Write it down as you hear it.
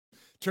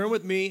Turn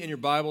with me in your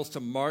Bibles to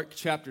Mark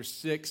chapter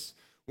 6.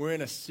 We're in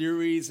a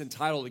series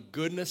entitled The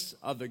Goodness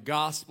of the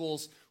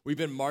Gospels. We've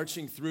been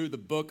marching through the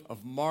book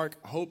of Mark.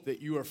 I hope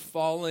that you are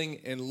falling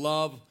in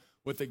love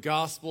with the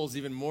Gospels.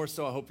 Even more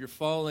so, I hope you're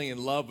falling in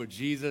love with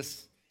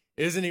Jesus.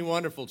 Isn't he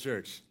wonderful,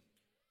 church?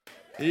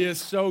 He is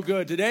so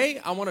good.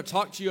 Today, I want to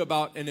talk to you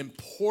about an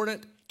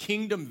important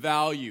kingdom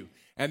value,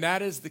 and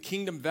that is the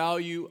kingdom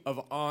value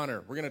of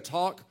honor. We're going to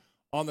talk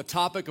on the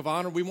topic of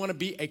honor. We want to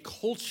be a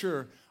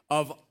culture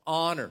of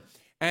honor.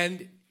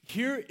 And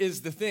here is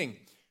the thing.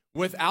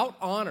 Without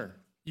honor,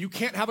 you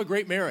can't have a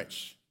great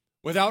marriage.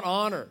 Without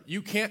honor,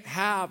 you can't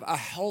have a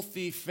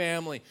healthy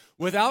family.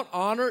 Without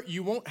honor,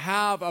 you won't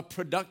have a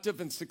productive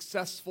and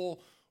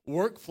successful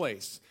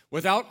workplace.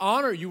 Without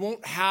honor, you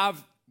won't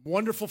have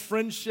wonderful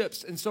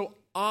friendships. And so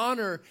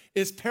honor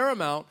is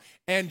paramount.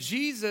 And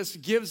Jesus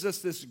gives us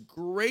this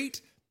great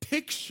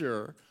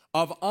picture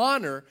of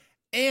honor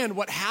and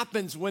what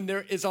happens when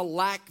there is a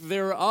lack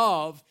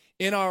thereof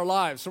in our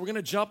lives. So we're going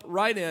to jump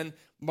right in.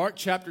 Mark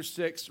chapter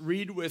 6,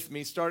 read with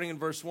me, starting in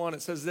verse 1.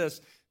 It says this: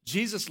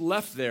 Jesus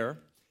left there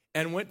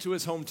and went to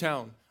his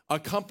hometown,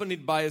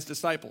 accompanied by his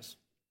disciples.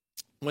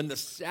 When the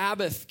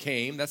Sabbath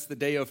came, that's the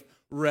day of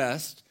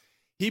rest,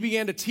 he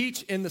began to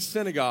teach in the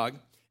synagogue,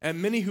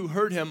 and many who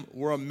heard him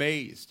were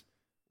amazed.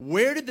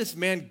 Where did this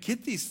man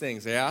get these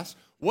things, they asked?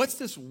 What's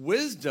this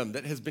wisdom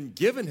that has been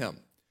given him?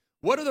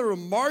 What are the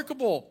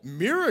remarkable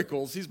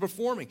miracles he's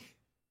performing?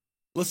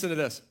 Listen to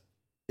this.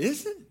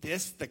 Isn't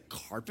this the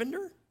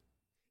carpenter?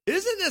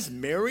 Isn't this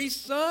Mary's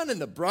son and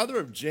the brother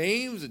of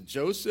James and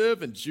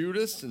Joseph and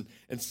Judas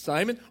and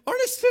Simon?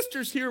 Aren't his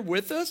sisters here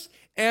with us?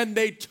 And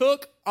they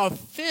took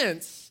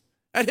offense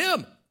at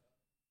him.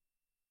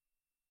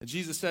 And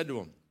Jesus said to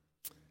him,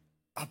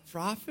 a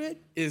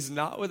prophet is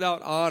not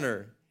without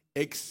honor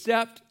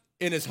except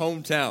in his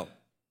hometown,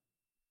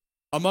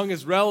 among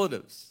his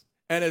relatives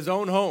and his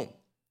own home.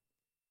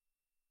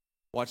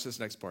 Watch this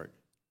next part.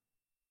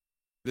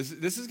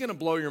 This is going to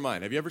blow your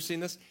mind. Have you ever seen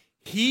this?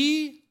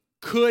 He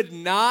could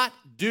not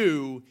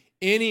do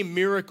any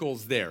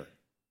miracles there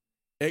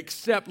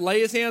except lay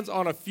his hands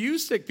on a few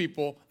sick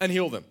people and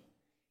heal them.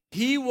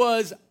 He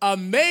was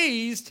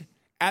amazed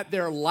at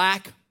their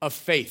lack of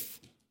faith.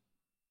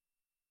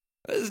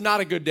 This is not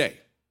a good day.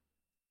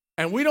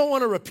 And we don't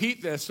want to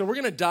repeat this, so we're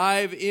going to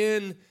dive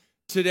in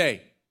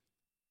today.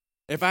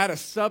 If I had a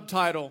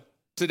subtitle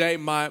today,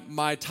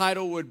 my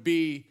title would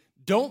be,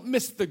 Don't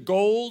Miss the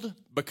Gold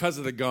Because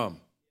of the Gum.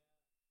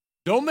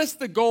 Don't miss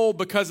the gold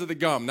because of the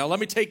gum. Now, let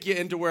me take you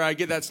into where I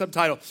get that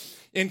subtitle.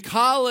 In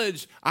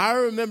college, I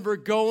remember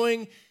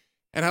going,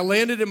 and I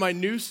landed in my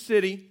new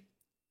city,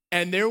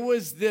 and there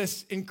was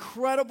this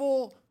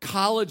incredible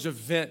college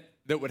event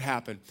that would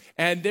happen.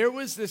 And there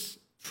was this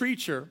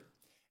preacher,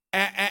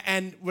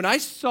 and when I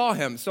saw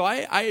him, so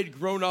I had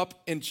grown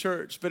up in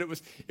church, but it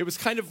was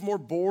kind of more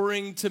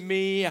boring to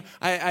me.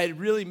 I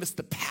really missed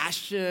the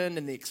passion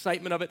and the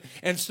excitement of it.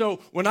 And so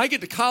when I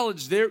get to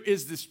college, there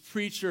is this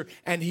preacher,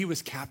 and he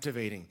was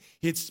captivating.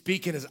 He'd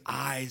speak, and his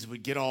eyes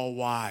would get all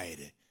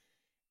wide,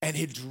 and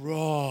he'd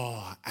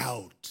draw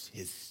out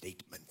his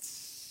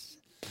statements.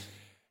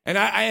 And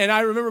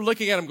I remember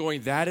looking at him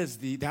going, that is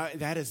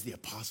the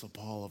Apostle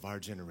Paul of our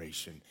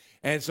generation.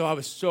 And so I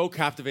was so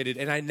captivated,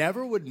 and I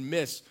never would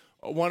miss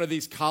one of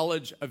these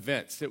college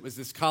events. It was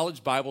this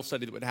college Bible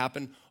study that would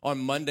happen on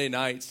Monday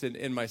nights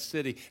in my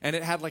city, and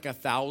it had like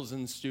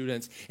 1,000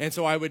 students, and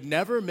so I would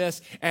never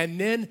miss. And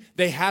then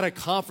they had a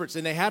conference,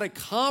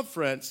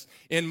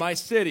 in my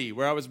city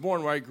where I was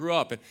born, where I grew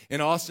up,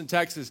 in Austin,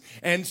 Texas.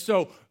 And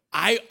so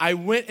I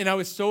went, and I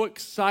was so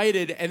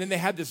excited, and then they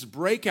had this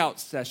breakout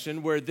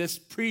session where this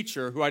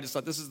preacher, who I just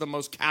thought this is the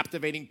most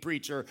captivating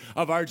preacher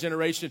of our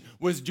generation,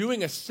 was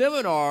doing a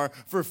seminar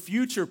for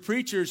future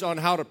preachers on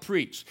how to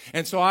preach.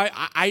 And so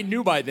I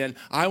knew by then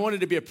I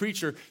wanted to be a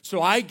preacher,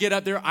 so I get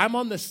up there, I'm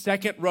on the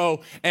second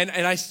row, and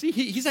I see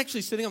he's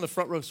actually sitting on the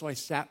front row, so I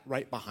sat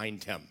right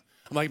behind him.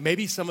 I'm like,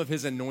 maybe some of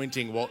his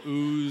anointing will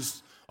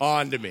ooze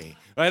onto me.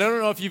 I don't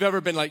know if you've ever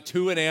been like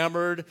too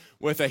enamored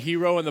with a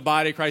hero in the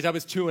body of Christ. I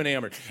was too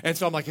enamored. And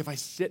so I'm like, if I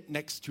sit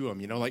next to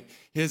him, like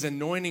his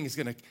anointing is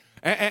going to...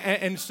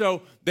 And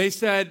so they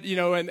said,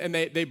 and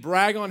they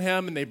brag on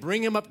him, and they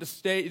bring him up to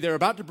stage. They're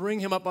about to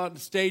bring him up on the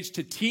stage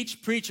to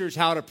teach preachers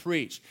how to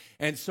preach.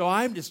 And so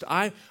I'm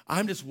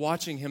just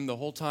watching him the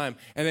whole time.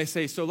 And they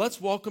say, so let's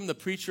welcome the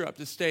preacher up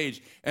to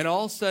stage. And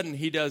all of a sudden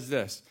he does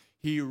this.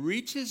 He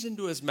reaches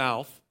into his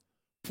mouth,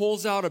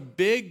 pulls out a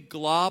big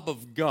glob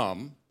of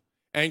gum,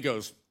 and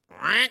goes,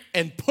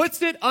 and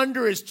puts it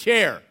under his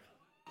chair.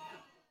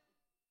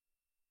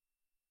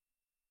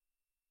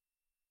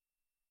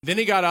 Then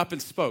he got up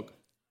and spoke.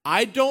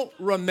 I don't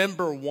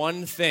remember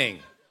one thing.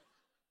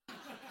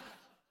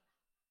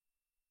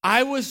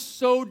 I was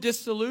so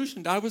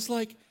disillusioned. I was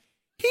like,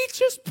 he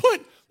just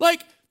put,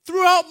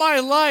 throughout my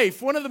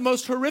life, one of the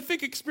most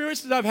horrific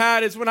experiences I've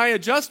had is when I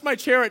adjust my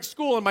chair at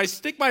school and I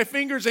stick my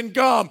fingers in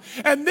gum.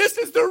 And this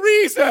is the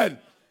reason.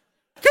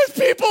 Because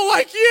people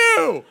like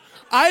you.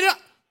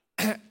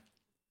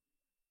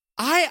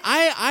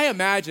 I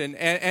imagine,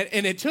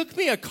 and it took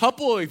me a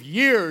couple of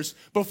years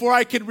before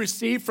I could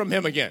receive from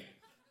him again.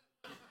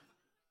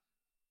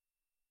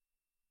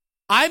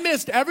 I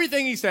missed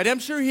everything he said. I'm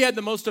sure he had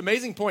the most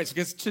amazing points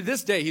because to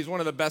this day, he's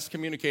one of the best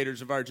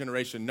communicators of our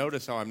generation.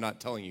 Notice how I'm not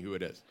telling you who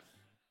it is.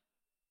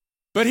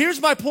 But here's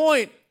my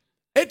point.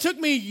 It took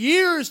me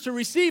years to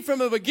receive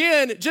from him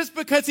again just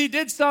because he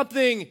did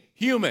something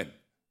human.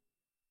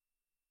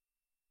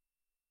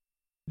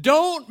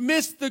 Don't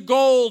miss the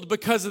gold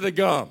because of the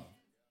gum.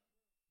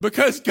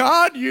 Because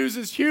God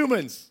uses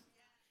humans.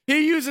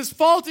 He uses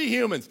faulty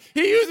humans.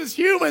 He uses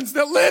humans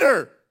that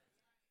litter.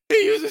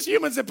 He uses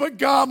humans that put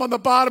gum on the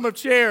bottom of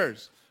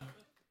chairs.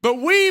 But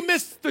we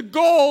miss the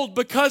gold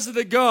because of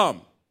the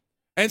gum.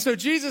 And so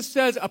Jesus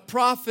says a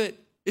prophet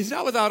is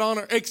not without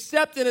honor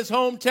except in his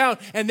hometown.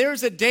 And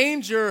there's a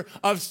danger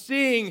of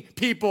seeing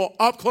people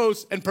up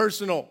close and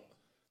personal.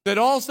 That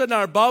all of a sudden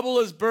our bubble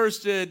is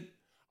bursted,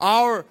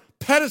 our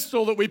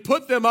pedestal that we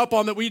put them up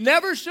on that we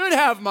never should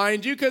have,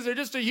 mind you, because they're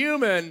just a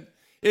human,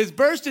 is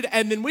bursted.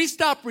 And then we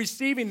stop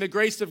receiving the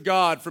grace of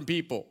God from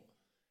people.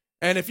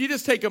 And if you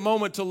just take a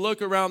moment to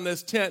look around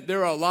this tent,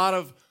 there are a lot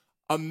of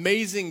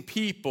amazing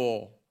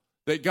people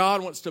that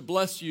God wants to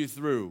bless you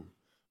through.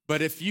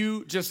 But if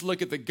you just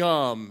look at the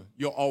gum,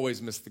 you'll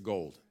always miss the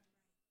gold.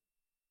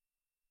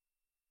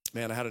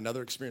 Man, I had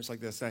another experience like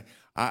this.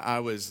 I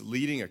was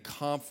leading a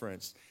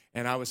conference,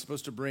 and I was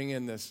supposed to bring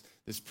in this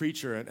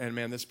preacher. And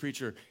man, this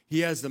preacher,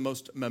 he has the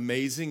most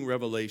amazing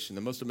revelation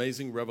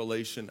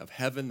of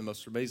heaven, the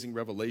most amazing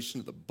revelation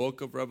of the book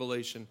of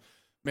Revelation.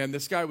 Man,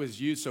 this guy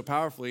was used so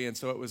powerfully, and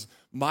so it was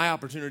my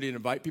opportunity to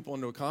invite people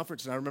into a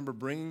conference, and I remember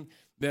bringing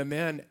them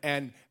in,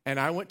 and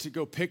I went to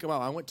go pick him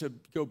up. I went to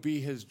go be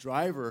his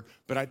driver,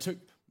 but I took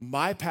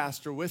my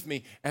pastor with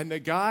me, and the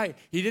guy,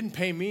 he didn't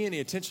pay me any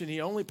attention.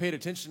 He only paid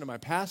attention to my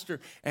pastor,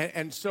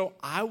 and so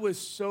I was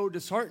so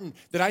disheartened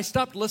that I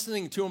stopped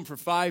listening to him for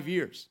 5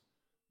 years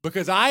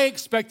because I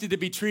expected to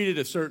be treated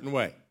a certain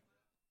way.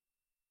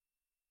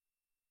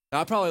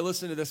 Now, I probably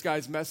listened to this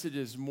guy's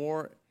messages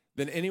more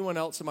than anyone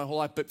else in my whole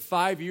life. But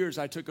 5 years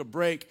I took a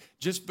break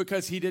just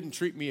because he didn't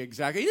treat me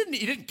exactly.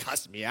 He didn't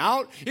cuss me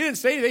out. He didn't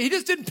say anything. He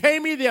just didn't pay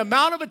me the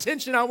amount of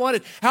attention I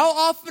wanted. How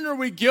often are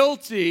we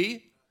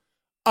guilty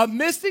of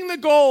missing the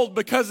gold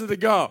because of the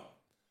gum?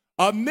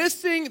 Of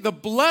missing the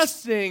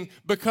blessing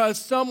because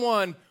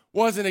someone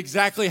wasn't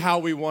exactly how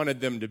we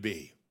wanted them to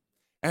be.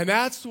 And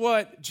that's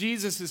what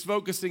Jesus is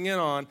focusing in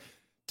on.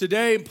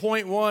 Today,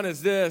 point one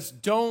is this: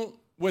 don't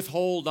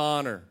withhold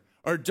honor,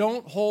 or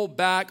don't hold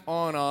back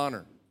on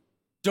honor.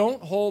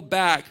 Don't hold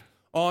back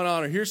on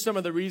honor. Here's some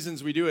of the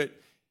reasons we do it.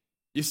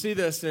 You see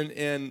this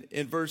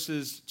in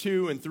verses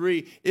 2 and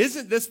 3.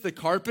 Isn't this the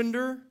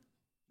carpenter?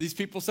 These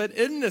people said,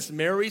 isn't this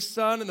Mary's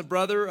son and the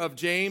brother of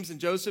James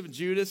and Joseph and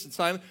Judas and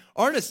Simon?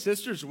 Aren't his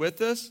sisters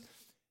with us?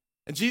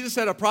 And Jesus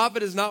said, a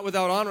prophet is not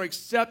without honor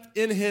except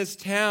in his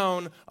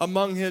town,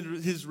 among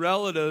his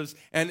relatives,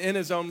 and in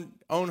his own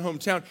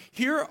hometown.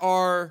 Here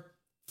are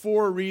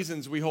 4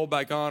 reasons we hold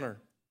back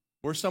honor.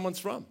 Where someone's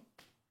from.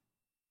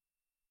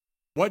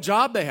 What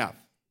job they have,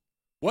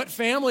 what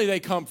family they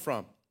come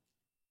from,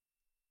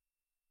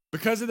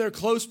 because of their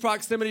close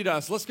proximity to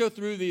us. Let's go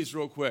through these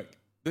real quick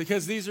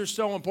because these are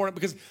so important.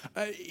 Because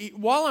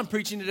while I'm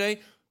preaching today,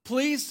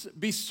 please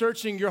be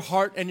searching your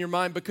heart and your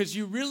mind because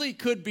you really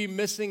could be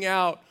missing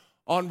out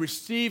on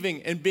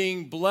receiving and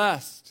being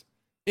blessed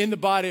in the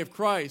body of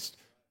Christ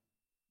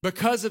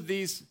because of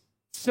these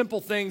simple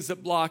things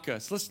that block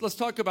us. Let's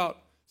talk about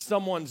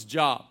someone's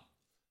job,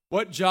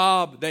 what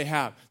job they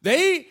have.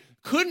 They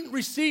couldn't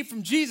receive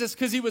from Jesus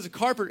because he was a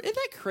carpenter. Isn't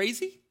that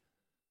crazy?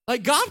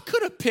 Like God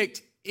could have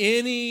picked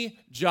any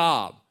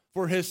job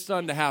for his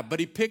son to have, but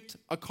he picked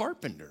a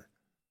carpenter.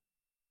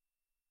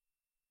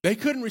 They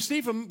couldn't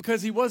receive him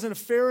because he wasn't a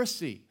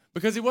Pharisee,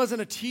 because he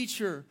wasn't a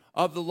teacher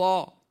of the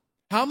law.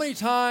 How many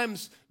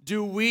times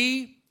do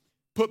we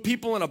put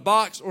people in a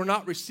box or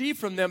not receive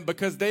from them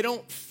because they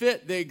don't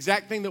fit the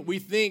exact thing that we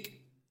think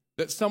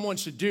that someone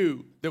should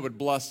do that would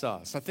bless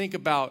us? I think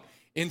about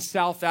in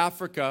South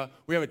Africa,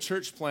 we have a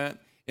church plant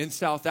in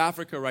South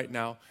Africa right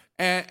now,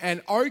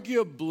 and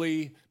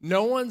arguably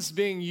no one's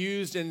being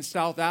used in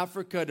South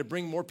Africa to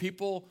bring more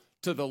people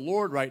to the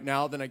Lord right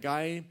now than a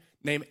guy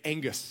named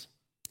Angus.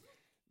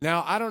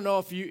 Now, I don't know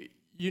if you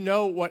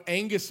know what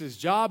Angus's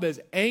job is.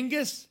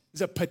 Angus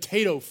is a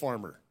potato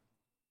farmer.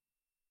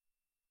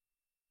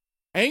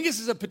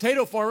 Angus is a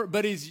potato farmer,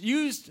 but he's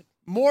used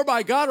more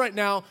by God right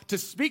now to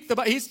speak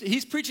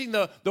he's preaching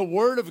the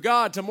word of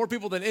God to more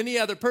people than any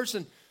other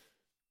person.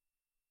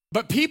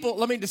 But people,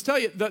 let me just tell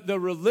you, the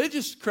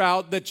religious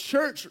crowd, the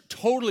church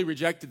totally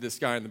rejected this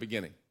guy in the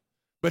beginning.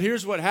 But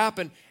here's what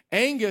happened.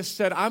 Angus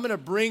said, I'm going to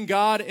bring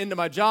God into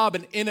my job.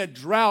 And in a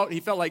drought, he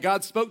felt like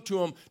God spoke to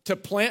him to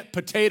plant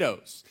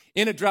potatoes.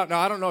 In a drought, now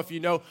I don't know if you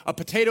know, a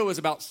potato is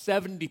about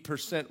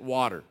 70%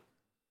 water.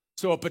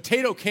 So a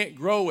potato can't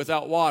grow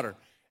without water.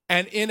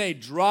 And in a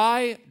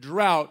dry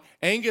drought,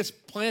 Angus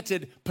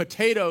planted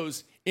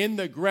potatoes in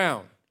the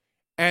ground.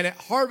 And at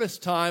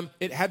harvest time,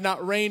 it had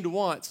not rained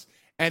once.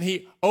 and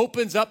he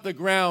opens up the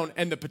ground,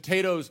 and the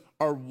potatoes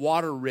are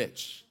water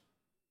rich.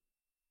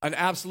 An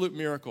absolute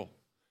miracle.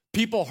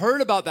 People heard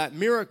about that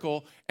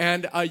miracle,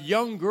 and a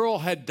young girl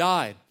had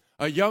died.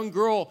 A young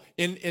girl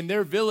in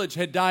their village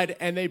had died,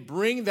 and they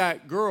bring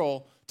that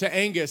girl to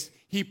Angus.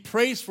 He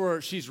prays for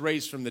her. She's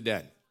raised from the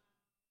dead.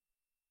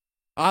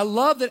 I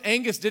love that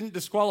Angus didn't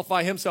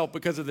disqualify himself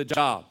because of the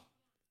job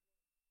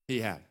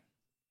he had.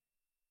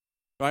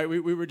 Right?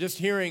 We were just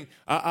hearing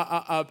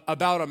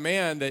about a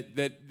man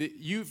that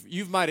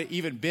you might have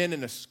even been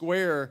in a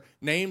square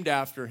named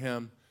after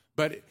him,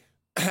 but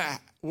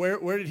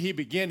where did he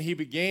begin?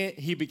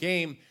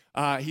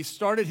 He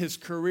started his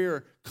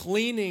career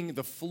cleaning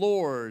the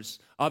floors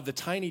of the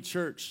tiny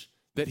church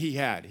that he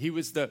had. He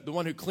was the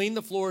one who cleaned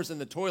the floors and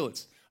the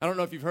toilets. I don't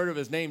know if you've heard of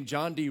his name,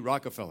 John D.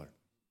 Rockefeller.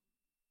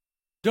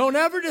 Don't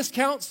ever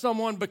discount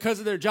someone because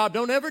of their job.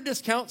 Don't ever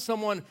discount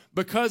someone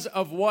because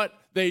of what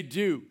they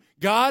do.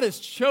 God has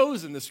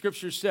chosen, the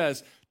scripture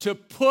says, to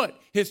put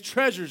his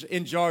treasures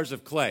in jars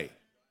of clay.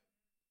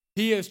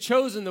 He has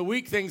chosen the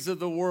weak things of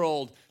the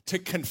world to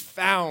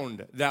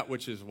confound that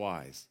which is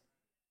wise.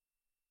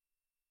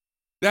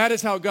 That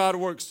is how God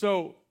works.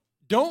 So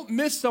don't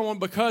miss someone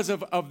because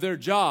of their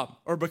job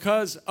or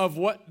because of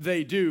what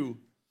they do.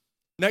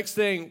 Next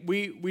thing,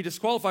 we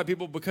disqualify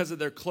people because of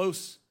their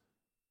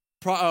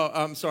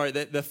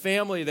the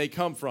family they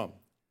come from.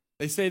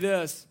 They say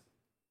this,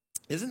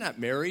 isn't that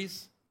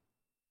Mary's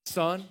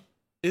son?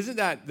 Isn't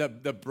that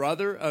the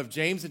brother of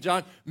James and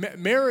John?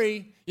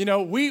 Mary,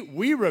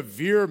 we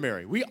revere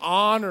Mary. We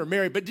honor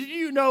Mary. But did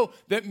you know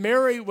that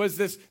Mary was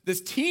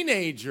this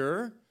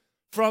teenager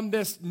from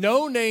this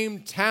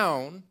no-name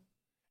town?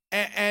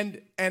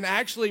 And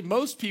actually,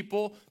 most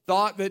people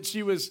thought that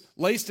she was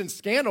laced in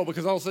scandal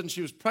because all of a sudden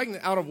she was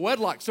pregnant out of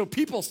wedlock. So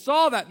people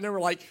saw that and they were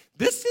like,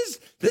 "This is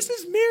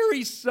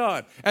Mary's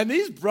son." And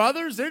these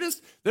brothers, they're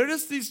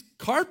just these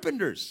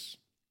carpenters.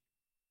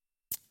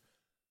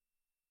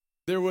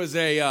 There was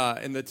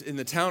in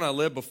the town I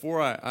lived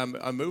before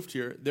I moved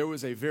here. There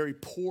was a very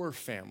poor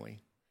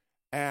family,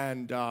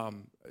 and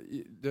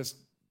just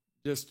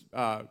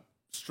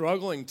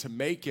struggling to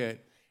make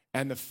it.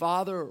 And the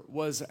father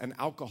was an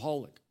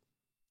alcoholic.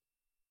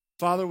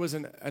 Father was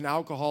an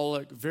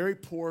alcoholic, very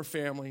poor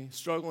family,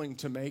 struggling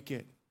to make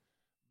it.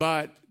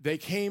 But they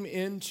came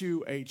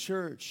into a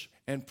church,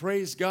 and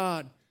praise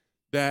God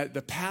that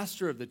the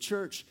pastor of the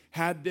church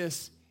had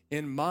this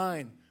in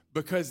mind,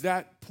 because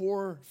that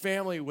poor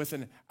family with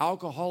an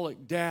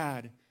alcoholic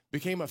dad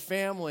became a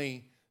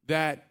family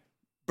that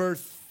birthed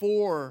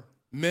 4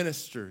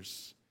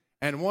 ministers.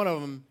 And one of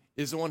them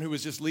is the one who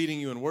was just leading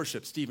you in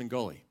worship, Stephen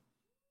Gully.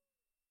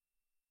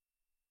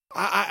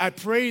 I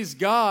praise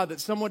God that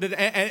someone did,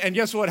 and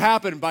guess what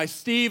happened? By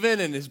Stephen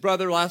and his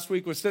brother last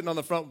week was sitting on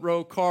the front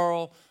row,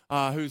 Carl,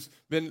 who's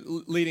been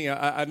leading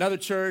another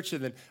church,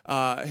 and then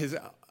his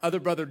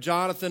other brother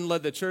Jonathan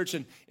led the church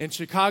in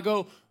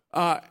Chicago.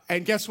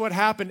 And guess what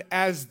happened?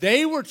 As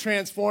they were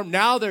transformed,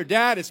 now their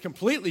dad is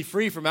completely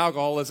free from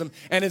alcoholism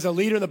and is a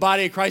leader in the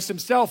body of Christ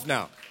himself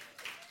now.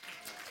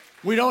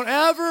 We don't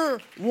ever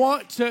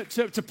want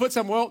to put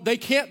some, well, they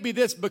can't be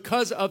this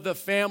because of the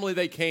family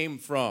they came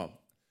from.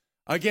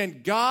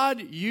 Again, God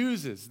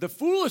uses the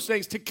foolish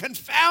things to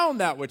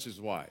confound that which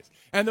is wise,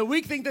 and the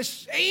weak thing to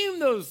shame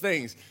those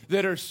things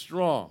that are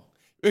strong.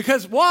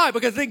 Because why?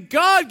 Because then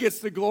God gets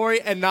the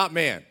glory and not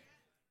man.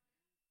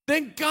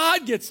 Then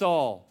God gets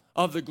all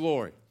of the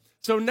glory.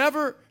 So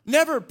never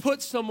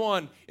put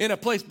someone in a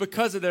place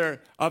because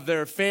of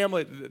their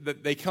family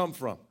that they come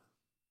from.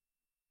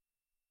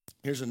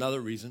 Here's another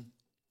reason: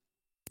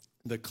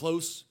 the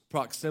close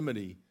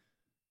proximity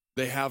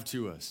they have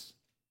to us.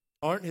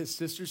 Aren't his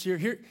sisters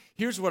here?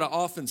 Here's what I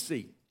often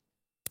see.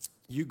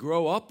 You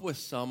grow up with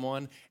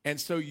someone, and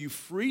so you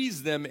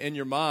freeze them in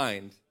your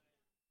mind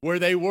where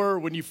they were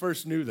when you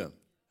first knew them.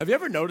 Have you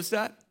ever noticed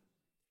that?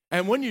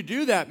 And when you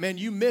do that, man,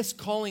 you miss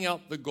calling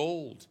out the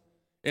gold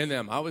in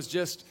them. I was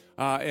just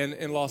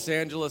in Los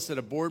Angeles at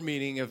a board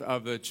meeting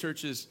of the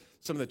churches,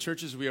 some of the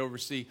churches we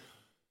oversee,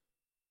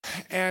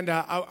 and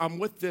I'm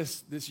with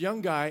this young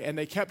guy, and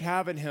they kept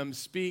having him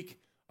speak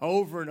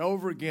over and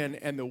over again,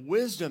 and the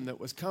wisdom that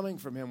was coming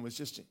from him was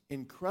just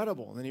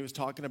incredible. And then he was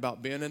talking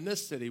about being in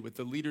this city with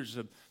the leaders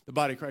of the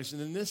body of Christ,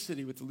 and in this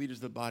city with the leaders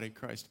of the body of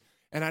Christ.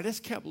 And I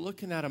just kept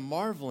looking at him,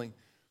 marveling,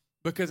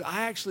 because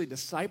I actually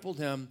discipled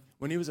him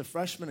when he was a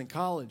freshman in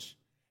college,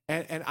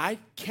 and I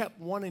kept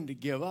wanting to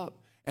give up.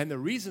 And the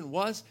reason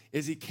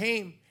is he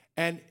came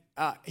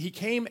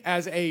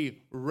as a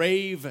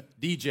rave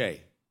DJ.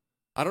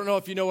 I don't know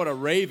if you know what a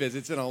rave is.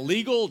 It's an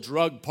illegal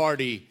drug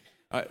party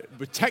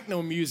with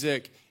techno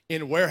music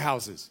in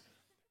warehouses.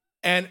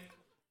 And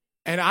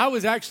I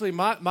was actually,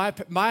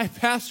 my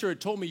pastor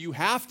had told me, you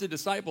have to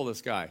disciple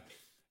this guy.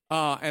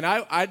 And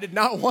I did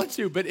not want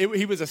to, but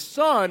he was a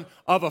son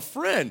of a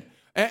friend.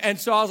 And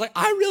so I was like,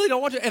 I really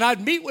don't want to. And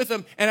I'd meet with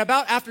him, and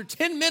after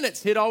 10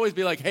 minutes, he'd always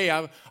be like, hey,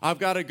 I've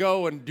got to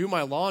go and do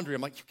my laundry.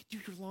 I'm like, you can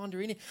do your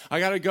laundry? I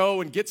got to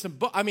go and get some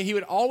books. I mean, he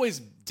would always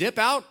dip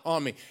out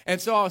on me.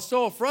 And so I was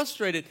so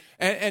frustrated.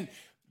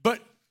 But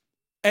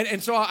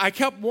And so I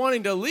kept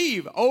wanting to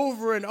leave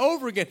over and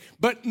over again.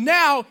 But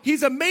now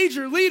he's a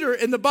major leader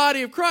in the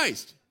body of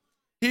Christ.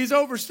 He's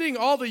overseeing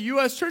all the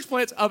U.S. church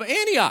plants of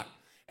Antioch.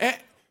 And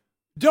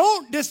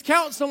don't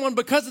discount someone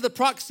because of the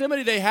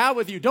proximity they have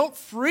with you. Don't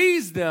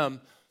freeze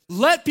them.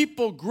 Let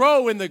people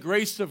grow in the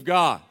grace of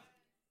God.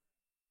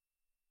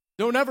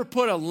 Don't ever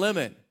put a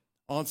limit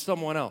on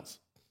someone else.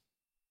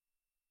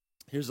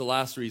 Here's the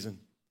last reason.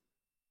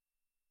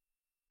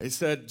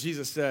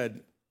 Jesus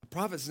said, a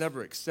prophet's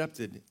never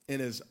accepted in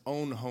his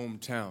own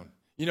hometown.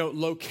 You know,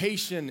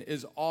 location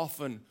is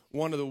often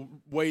one of the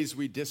ways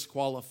we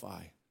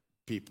disqualify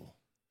people.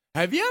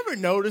 Have you ever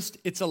noticed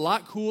it's a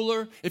lot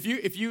cooler if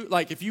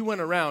you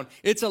went around,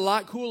 it's a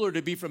lot cooler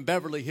to be from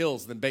Beverly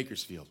Hills than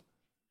Bakersfield.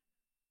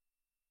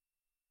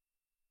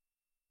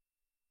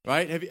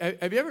 Right?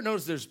 Have you ever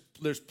noticed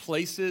there's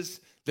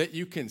places that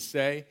you can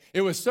say?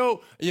 It was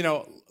so,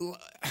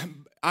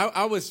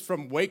 I was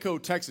from Waco,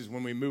 Texas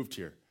when we moved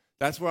here.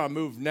 That's where I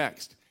moved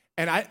next.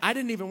 And I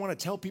didn't even want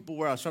to tell people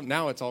where I was from.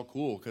 Now it's all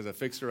cool because of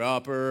Fixer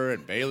Upper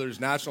and Baylor's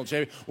national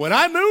champion. When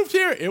I moved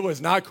here, it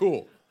was not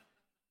cool.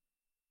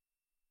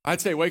 I'd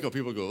say Waco,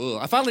 people go,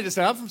 ugh. I finally just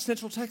said, I'm from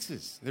Central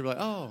Texas. They were like,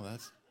 oh,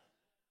 that's.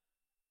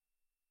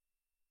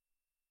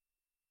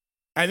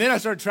 And then I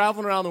started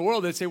traveling around the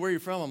world. They'd say, where are you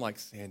from? I'm like,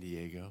 San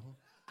Diego.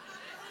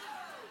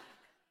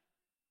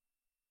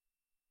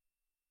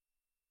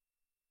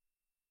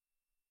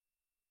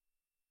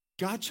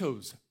 God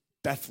chose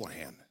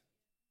Bethlehem.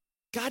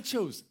 God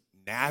chose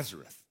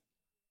Nazareth.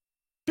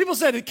 People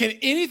said, can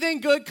anything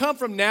good come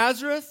from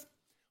Nazareth?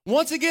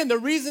 Once again, the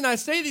reason I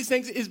say these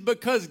things is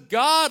because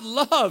God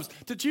loves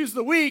to choose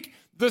the weak,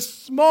 the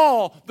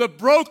small, the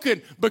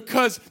broken,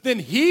 because then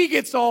he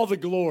gets all the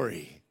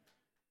glory.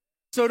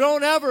 So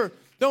don't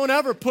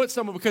ever put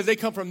someone because they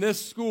come from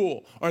this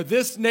school or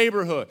this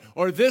neighborhood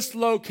or this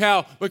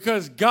locale,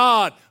 because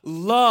God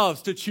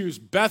loves to choose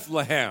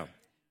Bethlehem.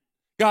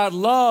 God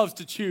loves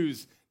to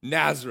choose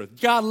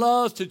Nazareth. God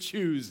loves to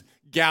choose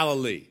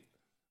Galilee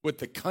with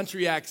the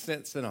country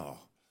accents and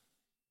all.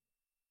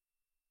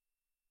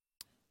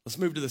 Let's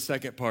move to the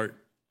second part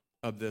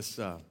of this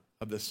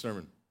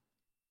sermon.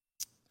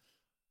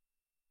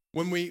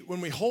 When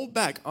we hold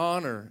back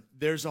honor,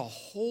 there's a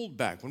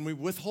holdback. When we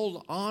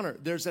withhold honor,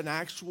 there's an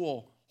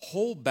actual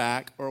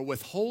holdback or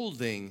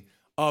withholding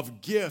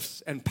of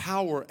gifts and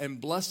power and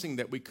blessing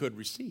that we could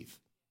receive.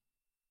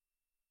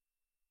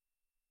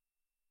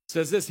 It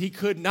says this,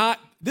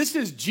 this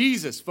is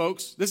Jesus,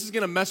 folks. This is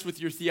going to mess with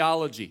your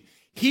theology.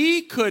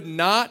 He could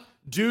not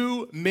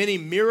do many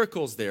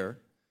miracles there,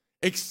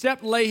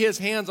 except lay his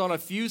hands on a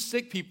few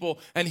sick people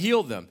and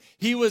heal them.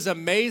 He was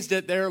amazed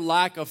at their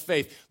lack of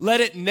faith.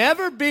 Let it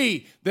never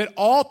be that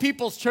All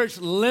People's Church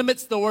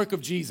limits the work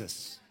of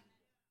Jesus.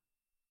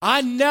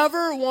 I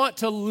never want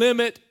to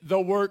limit the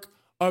work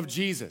of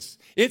Jesus.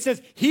 It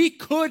says he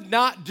could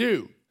not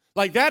do.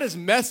 Like that is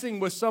messing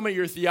with some of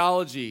your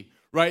theology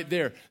right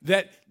there.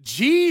 That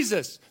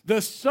Jesus,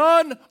 the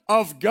Son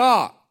of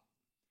God,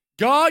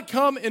 God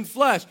come in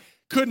flesh,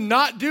 could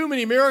not do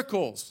many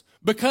miracles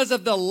because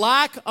of the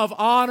lack of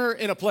honor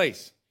in a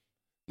place.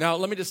 Now,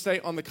 let me just say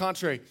on the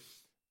contrary,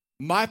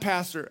 my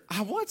pastor,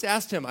 I once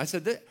asked him, I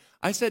said,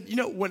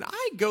 when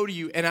I go to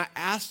you and I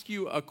ask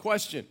you a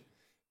question,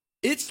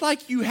 it's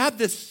like you have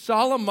this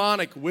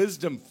Solomonic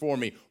wisdom for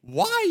me.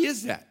 Why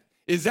is that?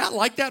 Is that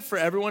like that for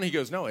everyone? He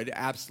goes, no, it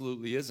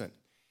absolutely isn't.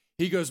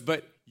 He goes,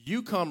 but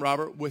you come,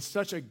 Robert, with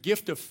such a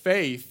gift of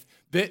faith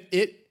that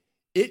it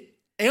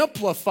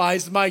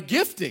amplifies my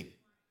gifting.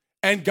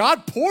 And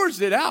God pours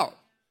it out.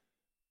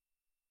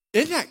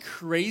 Isn't that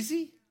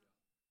crazy?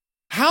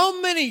 How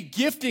many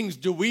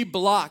giftings do we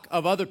block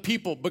of other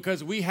people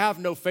because we have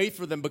no faith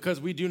for them,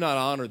 because we do not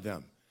honor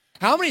them?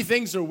 How many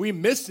things are we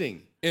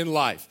missing in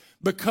life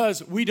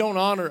because we don't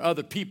honor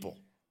other people?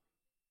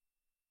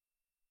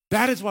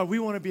 That is why we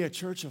want to be a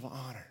church of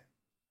honor.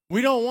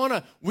 We don't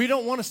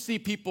want to see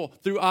people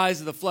through eyes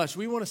of the flesh.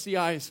 We want to see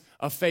eyes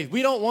of faith.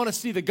 We don't want to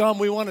see the gum.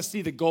 We want to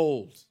see the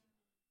gold.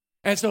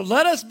 And so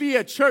let us be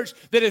a church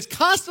that is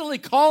constantly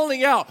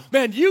calling out,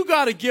 man, you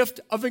got a gift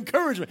of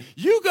encouragement.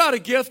 You got a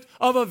gift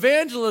of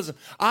evangelism.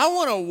 I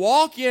want to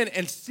walk in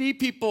and see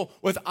people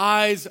with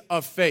eyes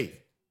of faith.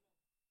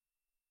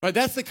 Right?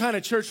 That's the kind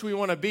of church we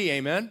want to be,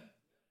 amen?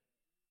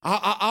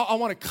 I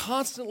want to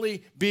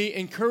constantly be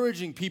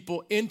encouraging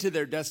people into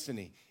their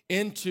destiny,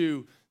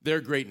 into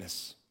their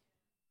greatness.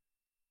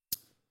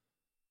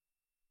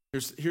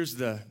 Here's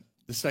the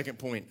second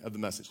point of the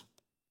message.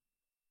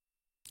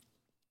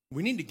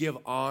 We need to give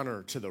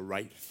honor to the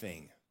right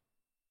thing.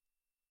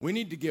 We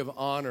need to give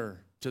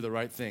honor to the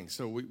right thing.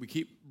 So we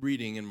keep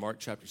reading in Mark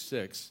chapter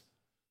 6.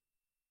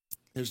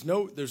 There's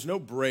no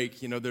break.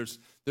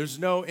 There's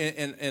no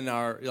in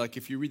our, like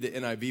if you read the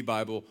NIV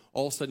Bible,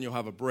 all of a sudden you'll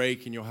have a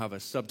break and you'll have a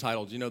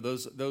subtitle.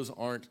 Those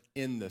aren't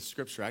in the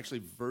scripture.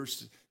 Actually,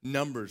 verse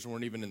numbers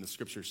weren't even in the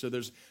scripture. So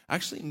there's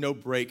actually no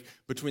break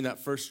between that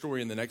first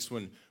story and the next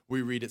one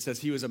we read. It says,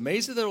 he was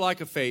amazed at their lack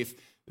of faith.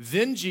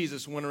 Then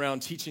Jesus went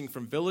around teaching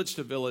from village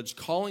to village,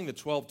 calling the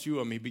 12 to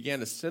him. He began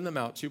to send them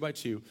out 2 by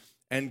 2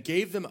 and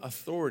gave them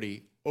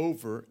authority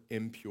over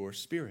impure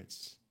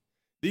spirits.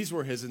 These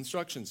were his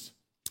instructions.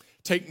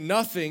 Take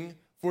nothing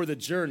for the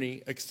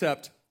journey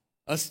except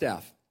a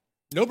staff.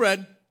 No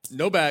bread,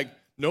 no bag,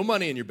 no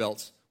money in your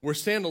belts. Wear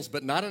sandals,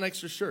 but not an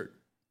extra shirt.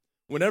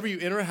 Whenever you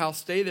enter a house,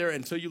 stay there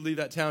until you leave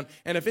that town.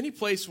 And if any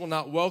place will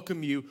not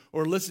welcome you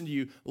or listen to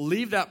you,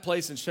 leave that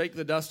place and shake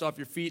the dust off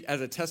your feet as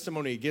a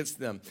testimony against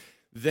them.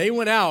 They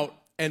went out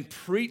and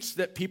preached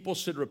that people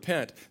should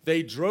repent.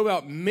 They drove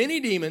out many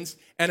demons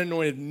and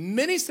anointed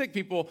many sick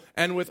people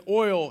and with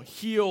oil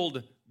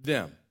healed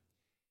them.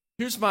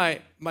 Here's my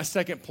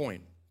second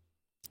point.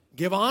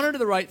 Give honor to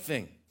the right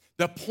thing.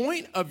 The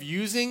point of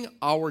using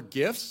our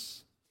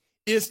gifts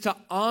is to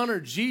honor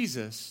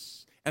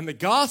Jesus and the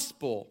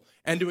gospel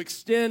and to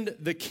extend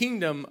the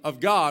kingdom of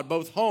God,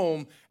 both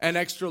home and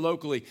extra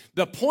locally.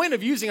 The point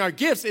of using our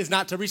gifts is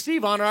not to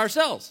receive honor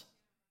ourselves.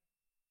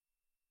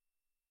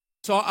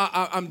 So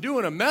I'm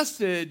doing a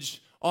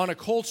message on a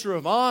culture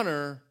of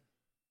honor,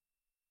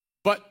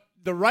 but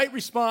the right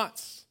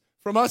response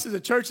from us as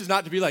a church is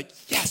not to be like,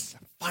 yes,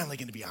 I'm finally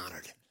going to be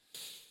honored.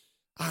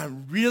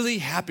 I'm really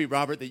happy,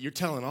 Robert, that you're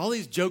telling all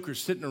these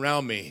jokers sitting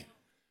around me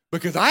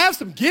because I have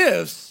some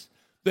gifts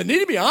that need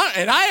to be honored,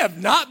 and I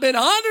have not been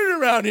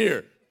honored around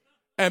here.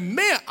 And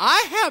man,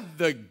 I have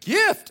the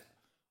gift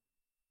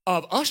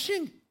of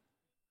ushering.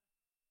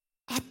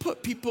 I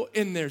put people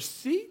in their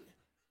seat.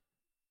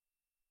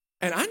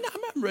 And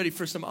I'm ready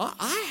for some.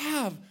 I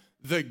have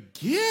the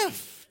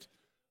gift,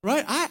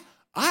 right?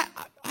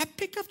 I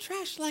pick up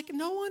trash like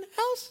no one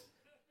else,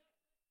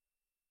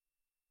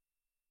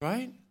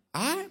 right?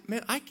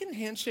 I can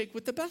handshake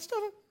with the best of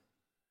them,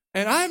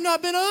 and I have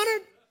not been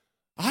honored.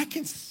 I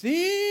can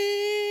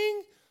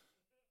sing,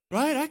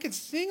 right? I can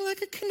sing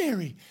like a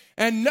canary,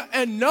 and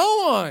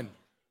no one,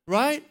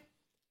 right?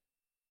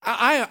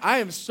 I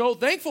am so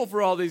thankful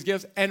for all these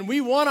gifts, and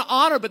we want to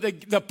honor, but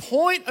the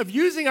point of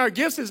using our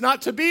gifts is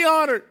not to be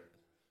honored.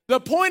 The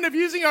point of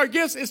using our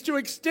gifts is to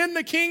extend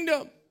the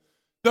kingdom.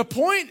 The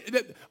point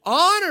that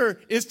honor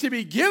is to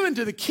be given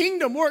to the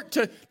kingdom work,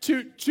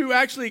 to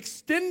actually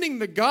extending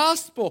the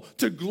gospel,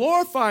 to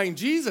glorifying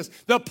Jesus.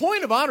 The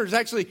point of honor is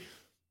actually,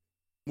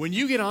 when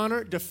you get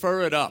honor,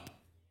 defer it up.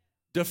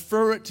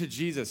 Defer it to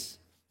Jesus.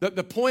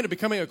 The point of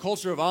becoming a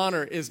culture of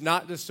honor is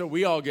not just so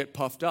we all get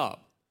puffed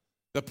up.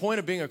 The point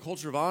of being a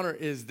culture of honor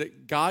is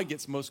that God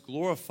gets most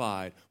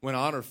glorified when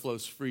honor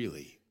flows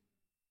freely.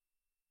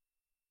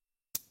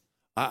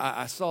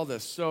 I saw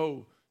this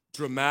so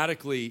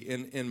dramatically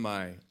in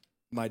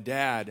my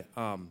dad.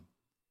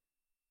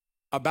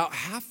 About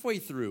halfway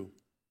through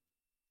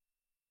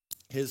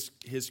his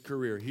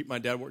career, my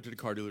dad worked at a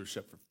car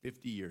dealership for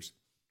 50 years.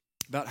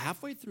 About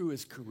halfway through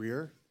his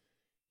career,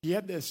 he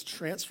had this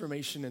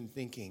transformation in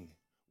thinking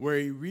where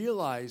he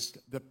realized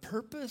the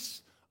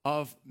purpose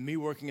of me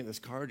working at this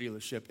car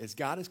dealership is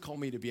God has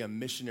called me to be a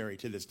missionary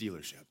to this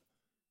dealership.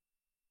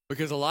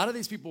 Because a lot of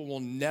these people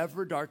will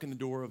never darken the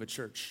door of a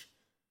church.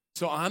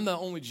 So I'm the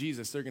only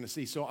Jesus they're going to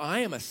see. So I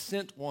am a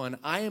sent one.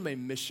 I am a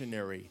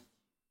missionary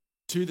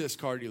to this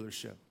car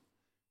dealership.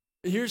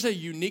 Here's a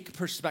unique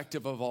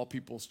perspective of All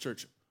People's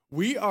Church.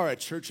 We are a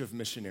church of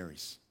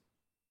missionaries.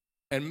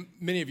 And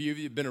many of you, if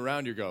you've been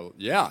around, you go,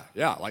 yeah,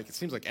 like it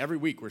seems like every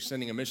week we're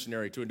sending a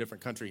missionary to a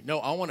different country. No,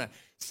 I want to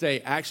say,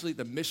 actually,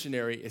 the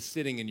missionary is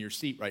sitting in your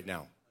seat right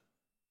now.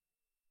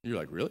 You're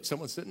like, really?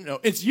 Someone's sitting? No,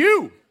 it's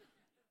you.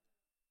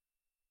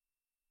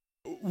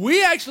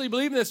 We actually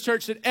believe in this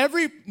church that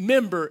every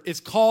member is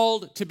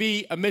called to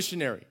be a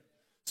missionary.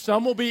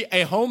 Some will be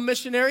a home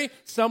missionary,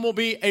 some will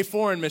be a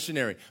foreign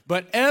missionary.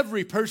 But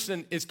every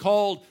person is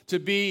called to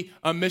be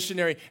a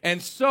missionary.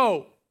 And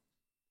so,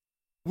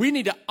 we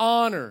need to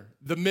honor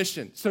the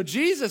mission. So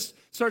Jesus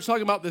starts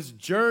talking about this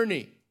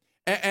journey.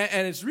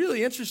 And it's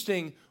really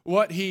interesting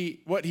what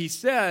he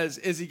says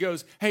is he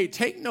goes, hey,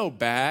 take no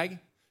bag,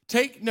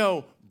 take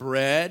no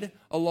bread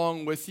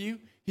along with you.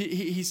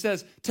 He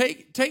says,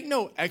 take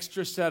no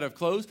extra set of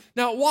clothes.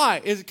 Now,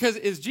 why?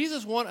 Is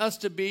Jesus want us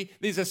to be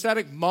these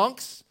ascetic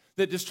monks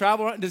that just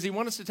travel around? Does he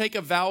want us to take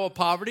a vow of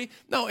poverty?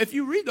 No, if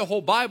you read the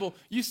whole Bible,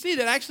 you see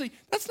that actually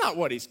that's not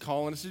what he's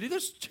calling us to do.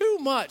 There's too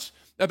much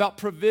about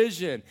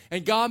provision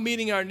and God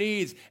meeting our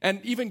needs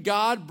and even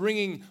God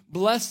bringing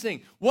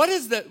blessing.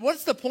 What's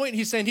the point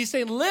he's saying? He's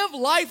saying live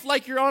life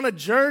like you're on a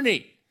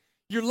journey.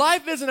 Your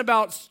life isn't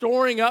about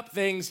storing up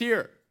things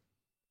here.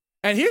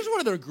 And here's one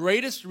of the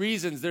greatest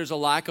reasons there's a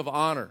lack of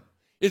honor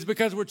is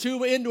because we're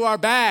too into our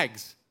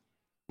bags.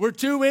 We're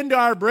too into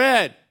our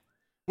bread.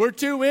 We're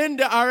too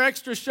into our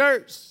extra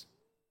shirts,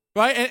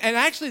 right? And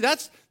actually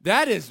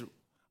that is,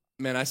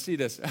 man, I see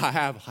this. I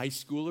have high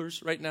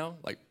schoolers right now,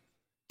 like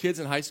kids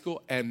in high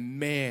school, and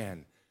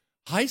man,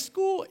 high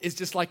school is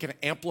just like an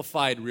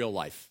amplified real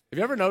life. Have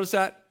you ever noticed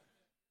that?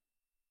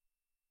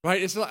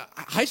 Right? It's like,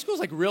 high school is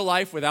like real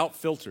life without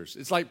filters.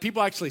 It's like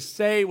people actually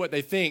say what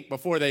they think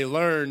before they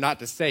learn not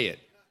to say it.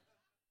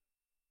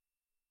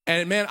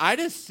 And man, I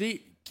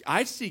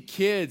see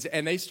kids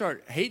and they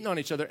start hating on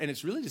each other, and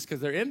it's really just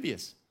because they're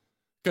envious.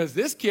 Because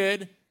this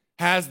kid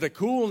has the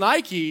cool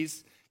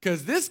Nikes,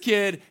 because this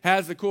kid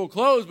has the cool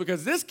clothes,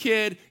 because this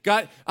kid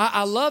got,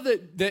 I love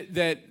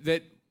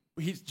that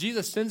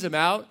Jesus sends him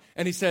out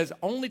and he says,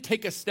 only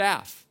take a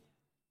staff,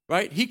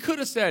 right? He could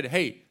have said,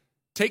 hey,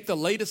 take the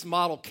latest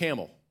model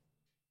camel,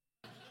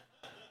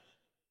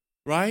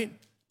 right?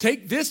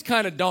 Take this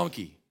kind of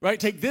donkey, right?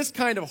 Take this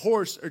kind of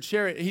horse or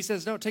chariot. He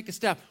says, no, take a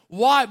staff.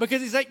 Why?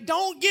 Because he's like,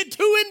 don't get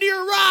too into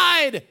your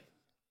ride.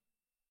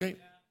 Okay.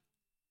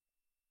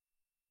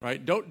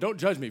 Right? Don't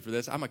judge me for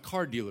this. I'm a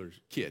car dealer's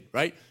kid,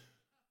 right?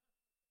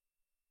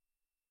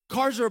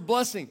 Cars are a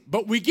blessing,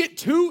 but we get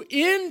too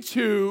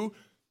into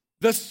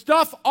the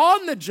stuff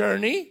on the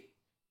journey,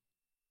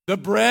 the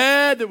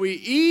bread that we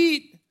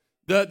eat,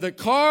 the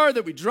car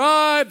that we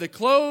drive, the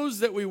clothes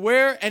that we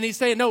wear, and he's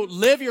saying, no,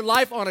 live your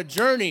life on a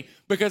journey,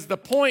 because the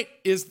point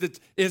is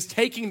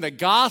taking the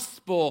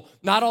gospel,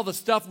 not all the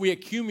stuff we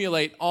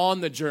accumulate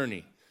on the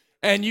journey.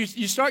 And you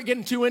start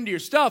getting too into your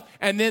stuff,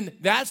 and then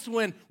that's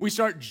when we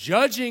start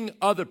judging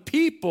other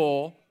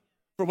people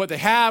for what they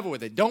have or what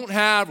they don't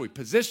have. We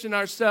position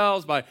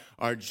ourselves by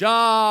our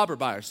job or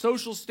by our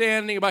social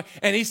standing.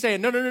 And he's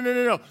saying, no.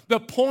 The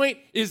point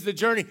is the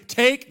journey.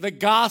 Take the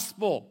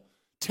gospel.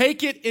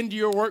 Take it into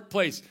your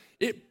workplace.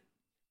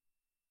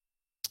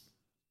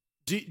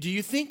 Do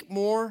you think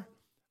more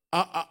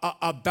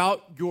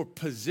about your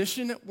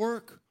position at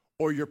work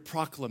or your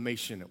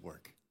proclamation at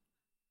work?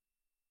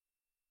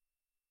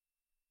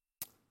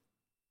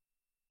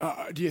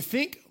 Do you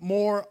think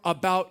more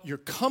about your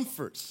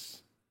comforts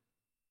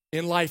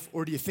in life,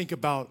 or do you think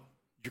about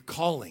your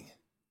calling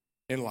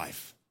in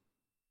life?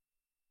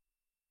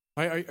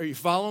 Are you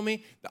following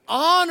me? The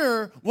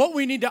honor, what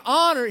we need to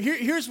honor,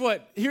 here's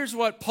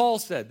what Paul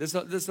said. This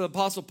is the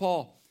Apostle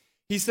Paul.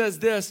 He says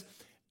this,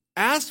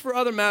 as for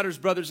other matters,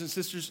 brothers and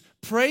sisters,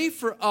 pray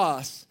for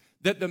us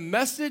that the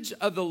message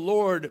of the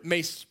Lord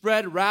may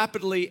spread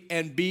rapidly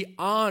and be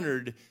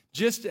honored,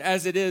 just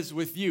as it is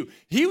with you.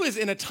 He was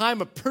in a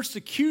time of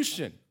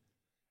persecution.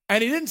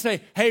 And he didn't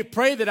say, hey,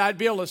 pray that I'd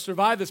be able to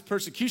survive this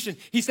persecution.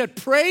 He said,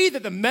 pray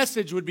that the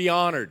message would be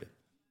honored.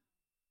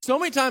 So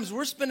many times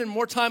we're spending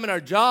more time in our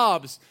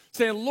jobs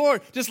saying,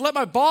 Lord, just let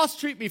my boss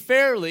treat me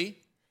fairly,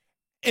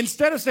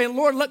 instead of saying,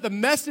 Lord, let the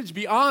message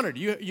be honored.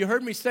 You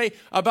heard me say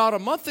about a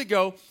month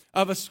ago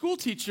of a school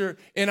teacher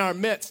in our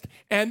midst,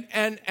 and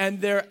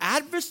their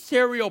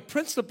adversarial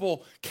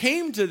principal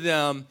came to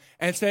them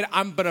and said,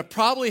 I'm going to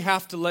probably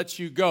have to let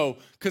you go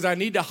because I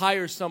need to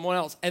hire someone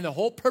else. And the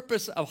whole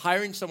purpose of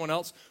hiring someone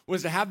else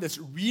was to have this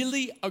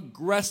really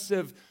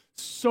aggressive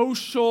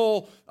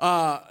social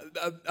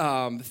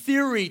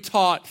theory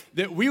taught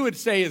that we would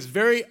say is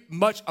very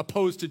much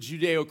opposed to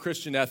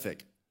Judeo-Christian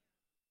ethic.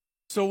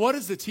 So what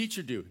does the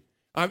teacher do?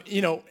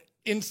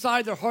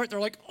 Inside their heart, they're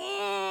like,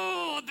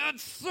 oh,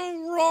 that's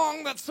so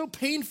wrong. That's so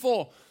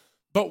painful.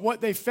 But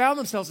what they found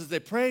themselves as they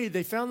prayed,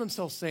 they found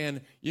themselves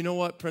saying, you know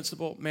what,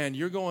 principal, man,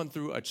 you're going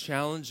through a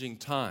challenging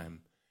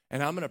time,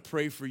 and I'm going to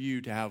pray for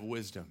you to have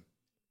wisdom.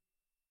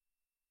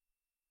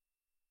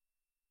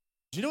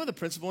 Do you know what the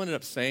principal ended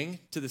up saying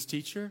to this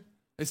teacher?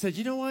 They said,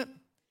 you know what?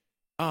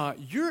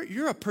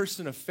 You're a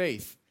person of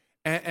faith.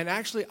 And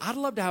actually, I'd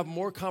love to have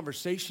more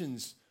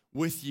conversations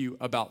with you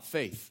about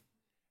faith.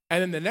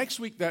 And then the next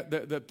week,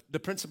 the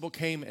principal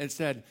came and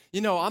said,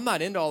 I'm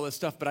not into all this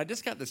stuff, but I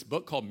just got this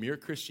book called Mere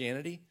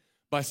Christianity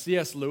by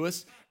C.S.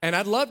 Lewis, and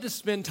I'd love to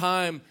spend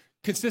time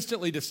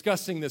consistently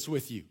discussing this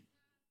with you.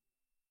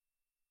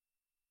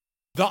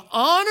 The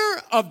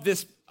honor of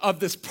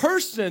this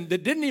person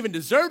that didn't even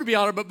deserve to be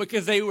honored, but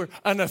because they were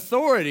an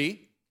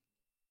authority.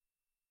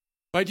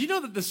 Right? Do you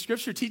know that the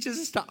scripture teaches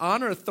us to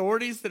honor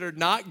authorities that are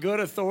not good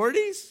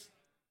authorities?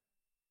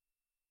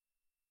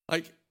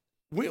 Like,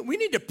 we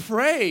need to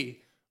pray.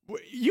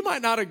 You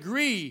might not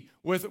agree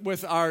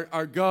with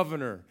our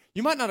governor.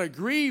 You might not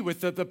agree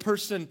with the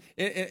person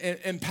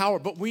in power,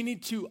 but we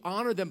need to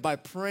honor them by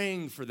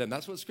praying for them.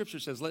 That's what Scripture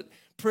says. Let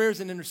prayers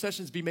and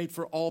intercessions be made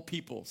for all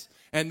peoples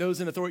and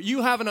those in authority.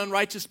 You have an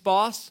unrighteous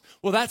boss?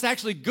 Well, that's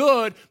actually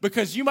good,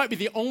 because you might be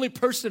the only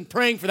person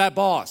praying for that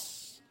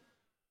boss,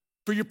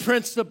 for your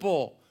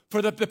principal,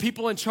 for the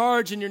people in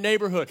charge in your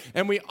neighborhood.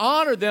 And we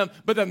honor them.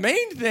 But the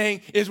main thing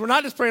is we're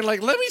not just praying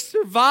like, let me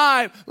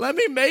survive. Let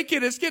me make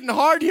it. It's getting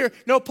hard here.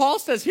 No, Paul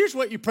says, here's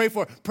what you pray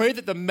for. Pray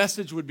that the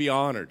message would be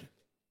honored.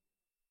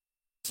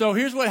 So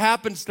here's what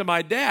happens to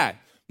my dad.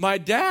 My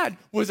dad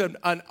was an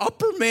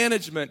upper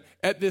management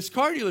at this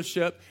car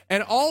dealership,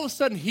 and all of a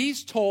sudden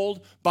he's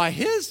told by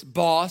his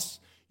boss,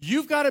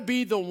 you've got to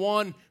be the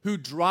one who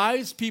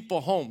drives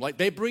people home. Like,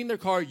 they bring their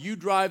car, you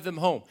drive them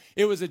home.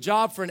 It was a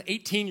job for an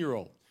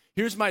 18-year-old.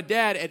 Here's my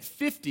dad at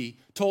 50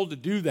 told to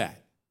do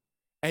that.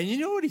 And you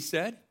know what he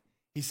said?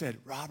 He said,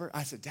 Robert,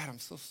 I said, Dad, I'm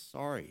so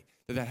sorry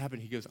that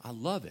happened. He goes, I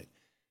love it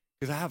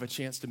because I have a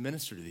chance to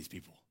minister to these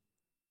people.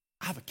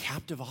 I have a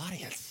captive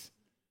audience.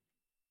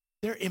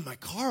 They're in my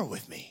car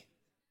with me.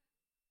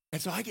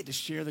 And so I get to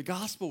share the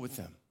gospel with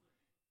them.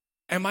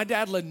 And my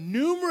dad led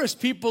numerous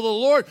people to the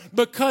Lord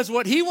because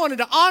what he wanted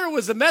to honor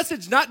was the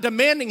message, not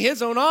demanding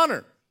his own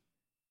honor.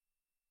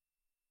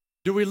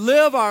 Do we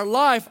live our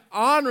life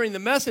honoring the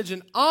message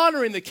and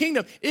honoring the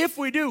kingdom? If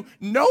we do,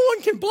 no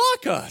one can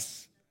block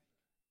us.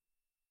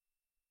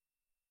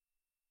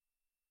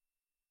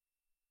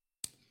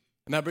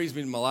 And that brings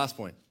me to my last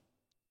point.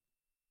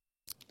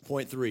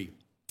 Point 3,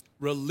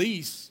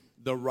 release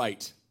the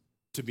right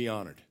to be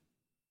honored.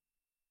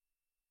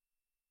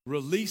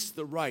 Release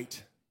the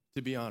right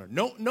to be honored.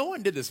 No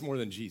one did this more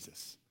than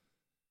Jesus.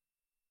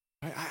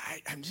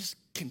 I'm just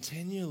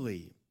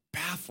continually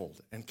baffled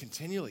and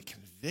continually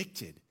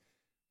convicted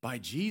by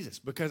Jesus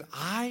because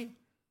I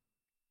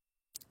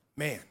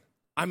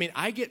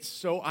get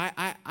so,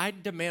 I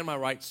demand my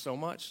rights so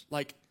much,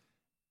 like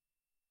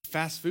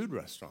fast food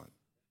restaurant,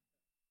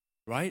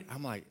 right?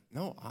 I'm like,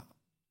 no,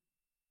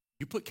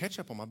 you put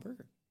ketchup on my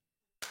burger.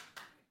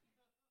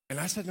 And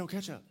I said no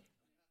ketchup.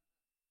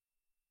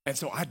 And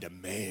so I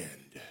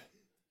demand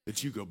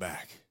that you go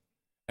back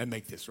and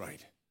make this right.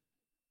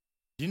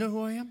 Do you know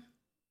who I am?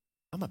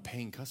 I'm a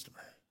paying customer.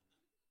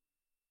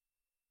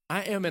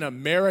 I am an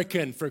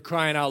American, for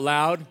crying out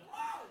loud.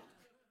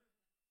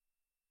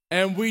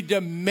 And we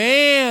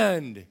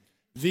demand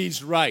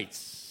these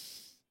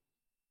rights.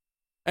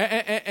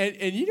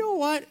 And you know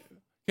what?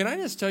 Can I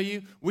just tell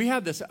you, we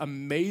have this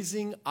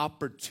amazing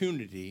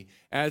opportunity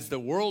as the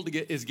world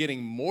is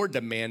getting more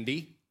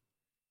demandy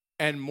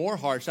and more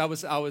harsh. I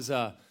was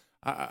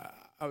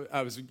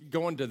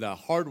going to the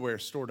hardware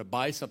store to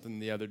buy something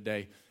the other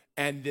day,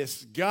 and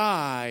this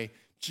guy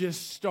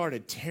just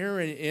started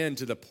tearing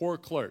into the poor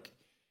clerk.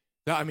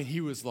 I mean,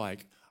 he was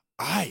like,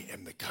 I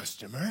am the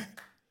customer,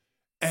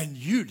 and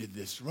you did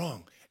this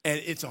wrong, and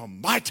it's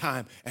on my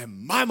time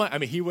and my money. I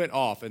mean, he went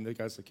off, and the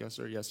guy's like, yes,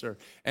 sir, yes, sir.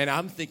 And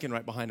I'm thinking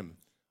right behind him,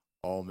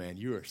 oh, man,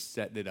 you are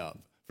setting it up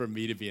for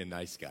me to be a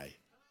nice guy.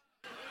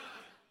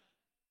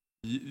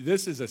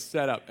 This is a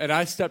setup. And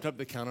I stepped up to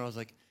the counter. I was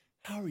like,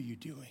 how are you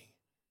doing?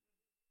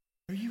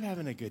 Are you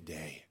having a good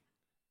day?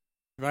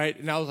 Right?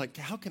 And I was like,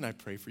 how can I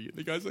pray for you? And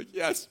the guy's like,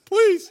 yes,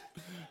 please,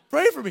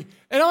 pray for me.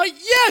 And I'm like,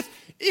 yes,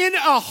 in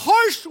a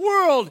harsh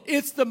world,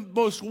 it's the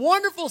most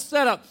wonderful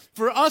setup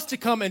for us to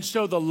come and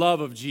show the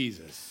love of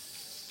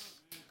Jesus.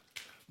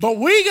 But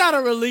we got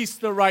to release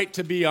the right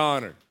to be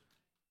honored.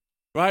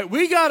 Right?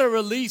 We got to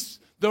release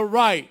the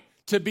right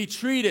to be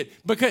treated.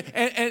 Because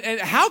and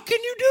how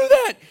can you do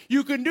that?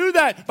 You can do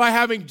that by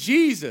having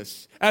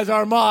Jesus as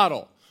our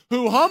model,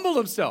 who humbled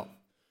himself,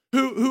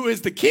 who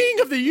is the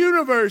king of the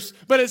universe,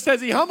 but it says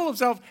he humbled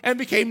himself and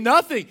became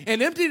nothing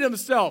and emptied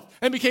himself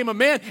and became a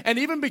man and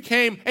even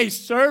became a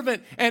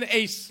servant and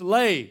a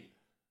slave.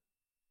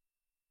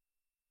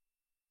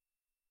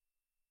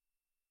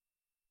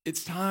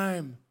 It's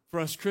time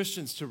for us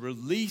Christians to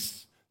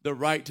release the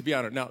right to be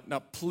honored.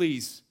 Now,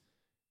 please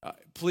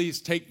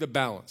take the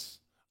balance.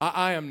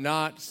 I am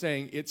not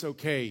saying it's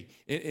okay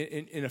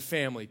in a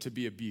family to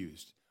be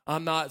abused.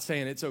 I'm not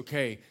saying it's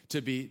okay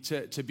to be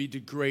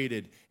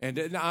degraded. And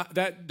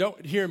that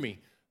don't hear me,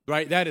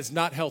 right? That is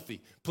not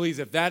healthy. Please,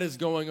 if that is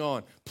going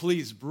on,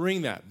 please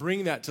bring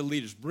that to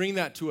leaders, bring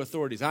that to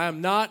authorities. I am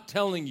not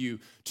telling you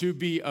to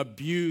be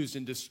abused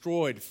and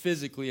destroyed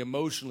physically,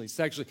 emotionally,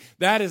 sexually.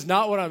 That is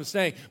not what I'm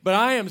saying. But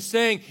I am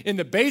saying in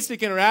the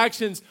basic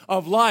interactions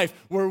of life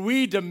where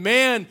we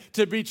demand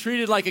to be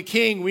treated like a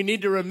king, we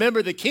need to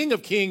remember the King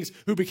of Kings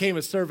who became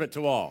a servant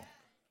to all.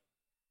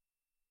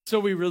 So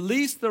we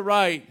release the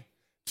right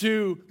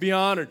to be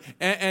honored.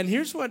 And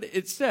here's what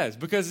it says,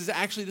 because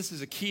this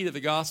is a key to the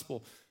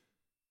gospel.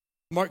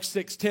 Mark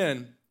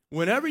 6:10,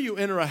 whenever you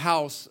enter a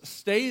house,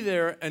 stay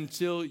there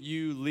until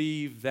you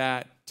leave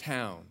that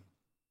town.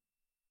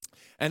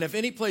 And if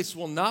any place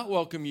will not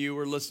welcome you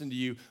or listen to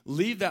you,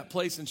 leave that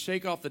place and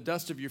shake off the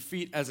dust of your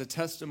feet as a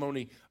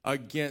testimony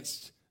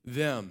against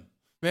them.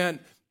 Man,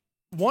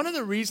 one of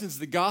the reasons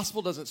the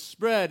gospel doesn't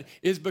spread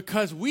is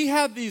because we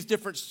have these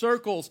different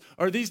circles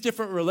or these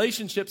different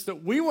relationships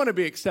that we want to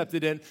be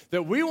accepted in,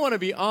 that we want to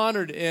be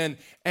honored in.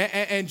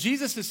 And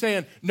Jesus is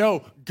saying,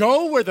 no,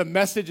 go where the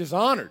message is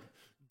honored.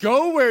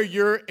 Go where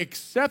you're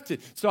accepted.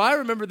 So I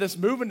remember this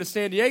moving to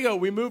San Diego.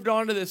 We moved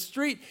onto this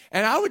street,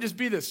 and I would just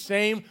be the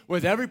same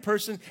with every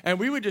person, and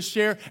we would just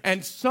share,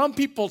 and some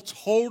people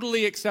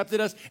totally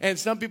accepted us, and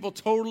some people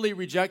totally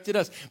rejected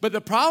us. But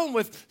the problem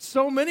with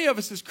so many of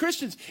us as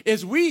Christians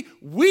is we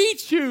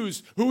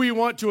choose who we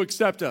want to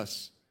accept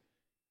us.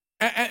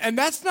 And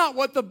that's not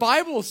what the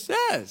Bible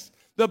says.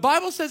 The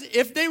Bible says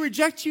if they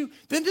reject you,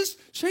 then just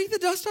shake the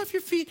dust off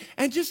your feet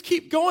and just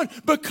keep going,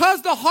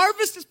 because the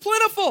harvest is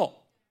plentiful.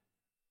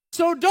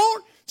 So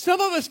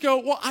some of us go,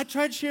 well, I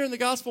tried sharing the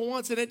gospel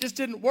once and it just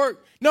didn't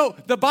work. No,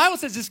 the Bible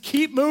says just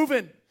keep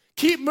moving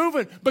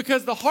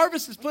because the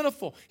harvest is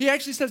plentiful. He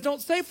actually says,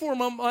 don't stay 4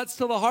 months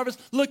till the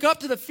harvest. Look up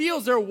to the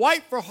fields. They're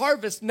white for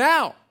harvest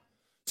now.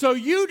 So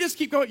you just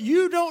keep going.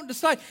 You don't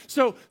decide.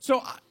 So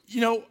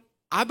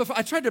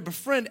I tried to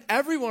befriend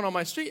everyone on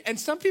my street, and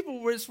some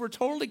people were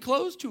totally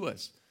closed to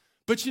us.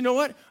 But you know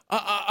what?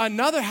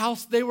 Another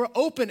house, they were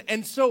open.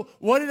 And so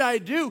what did I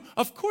do?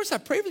 Of course, I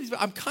pray for these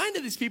people. I'm kind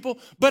to these people,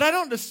 but I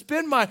don't just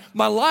spend my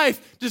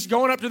life just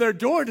going up to their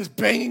door and just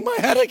banging my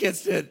head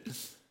against it.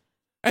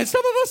 And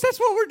some of us, that's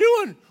what we're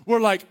doing. We're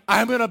like,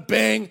 I'm going to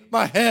bang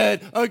my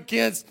head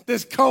against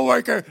this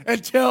coworker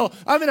until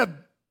I'm going to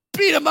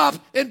beat them up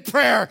in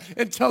prayer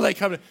until they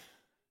come.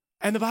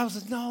 And the Bible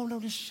says, no,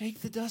 just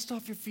shake the dust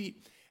off your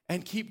feet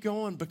and keep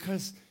going,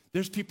 because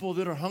there's people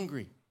that are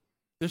hungry.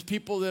 There's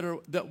people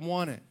that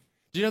want it.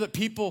 Do you know that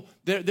people,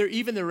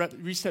 even their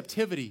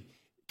receptivity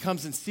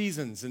comes in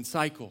seasons and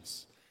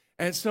cycles.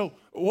 And so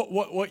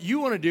what you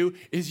want to do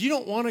is you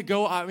don't want to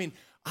go, I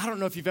don't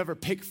know if you've ever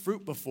picked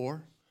fruit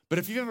before, but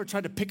if you've ever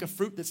tried to pick a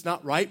fruit that's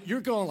not ripe,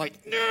 you're going like,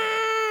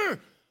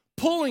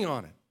 pulling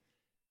on it.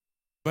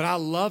 But I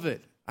love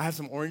it. I have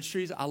some orange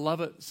trees. I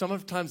love it.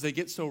 Sometimes they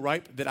get so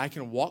ripe that I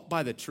can walk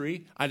by the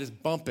tree. I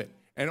just bump it,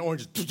 and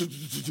oranges,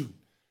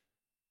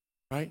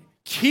 right?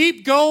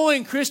 Keep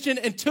going, Christian,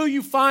 until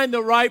you find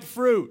the ripe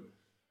fruit.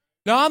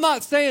 Now, I'm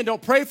not saying don't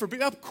pray for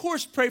people. Of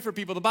course, pray for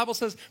people. The Bible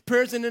says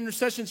prayers and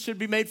intercessions should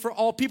be made for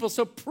all people.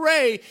 So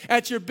pray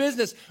at your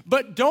business.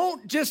 But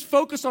don't just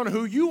focus on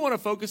who you want to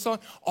focus on.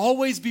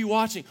 Always be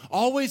watching.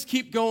 Always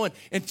keep going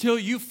until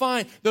you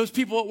find those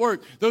people at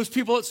work, those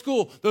people at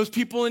school, those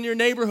people in your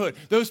neighborhood,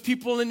 those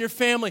people in your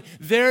family.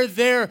 They're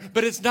there,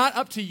 but it's not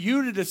up to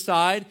you to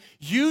decide.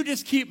 You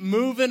just keep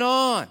moving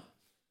on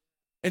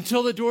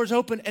until the doors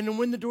open. And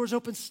when the doors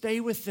open, stay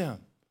with them.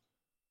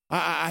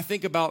 I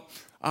think about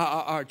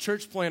our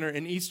church planner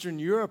in Eastern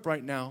Europe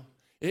right now.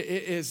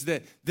 Is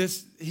that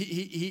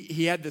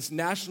he had this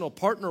national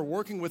partner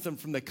working with him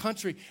from the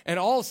country, and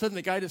all of a sudden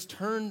the guy just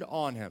turned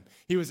on him.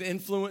 He was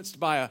influenced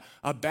by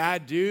a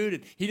bad dude,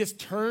 and he just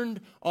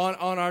turned on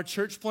our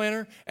church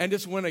planner and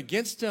just went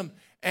against him.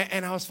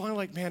 And I was finally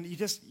like, man, you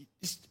just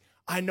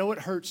I know it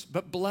hurts,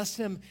 but bless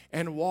him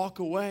and walk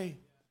away.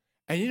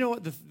 And you know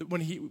what?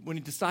 When he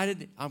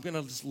decided, I'm going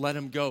to just let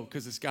him go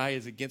because this guy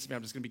is against me,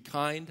 I'm just going to be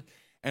kind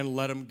and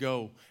let him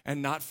go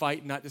and not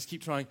fight, not just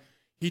keep trying.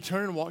 He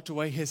turned and walked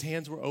away. His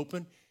hands were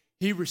open.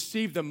 He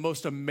received the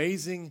most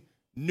amazing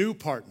new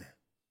partner.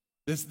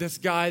 This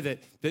guy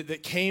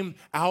that came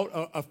out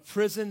of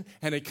prison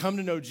and had come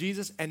to know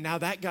Jesus, and now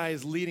that guy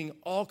is leading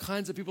all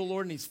kinds of people,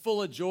 Lord, and he's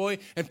full of joy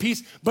and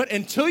peace. But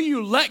until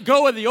you let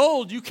go of the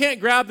old, you can't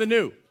grab the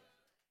new.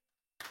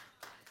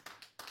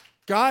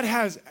 God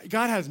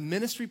has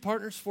ministry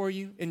partners for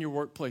you in your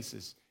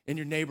workplaces, in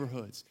your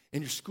neighborhoods,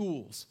 in your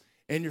schools,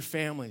 in your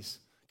families.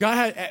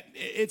 God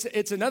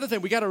it's another thing.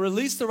 We got to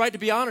release the right to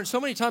be honored.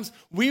 So many times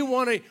we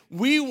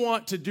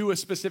want to do a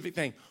specific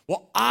thing.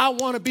 Well, I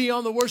want to be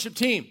on the worship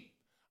team.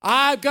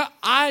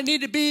 I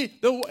need to be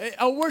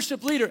a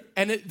worship leader,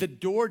 and the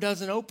door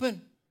doesn't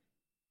open.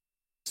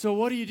 So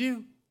what do?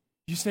 You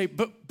say,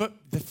 but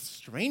the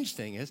strange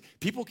thing is,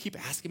 people keep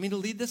asking me to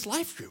lead this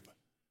life group.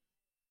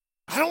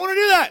 I don't want to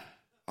do that.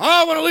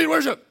 I want to lead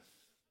worship.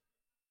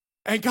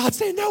 And God's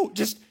saying, no,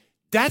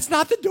 that's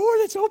not the door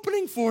that's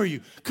opening for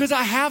you. Because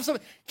I have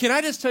something. Can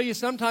I just tell you,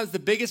 sometimes the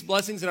biggest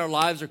blessings in our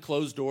lives are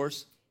closed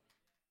doors?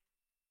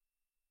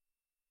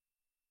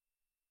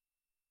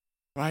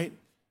 Right?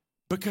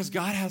 Because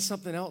God has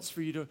something else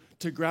for you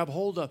to grab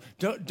hold of.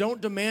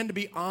 Don't demand to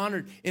be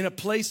honored in a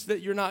place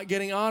that you're not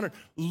getting honored.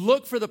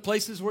 Look for the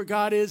places where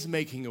God is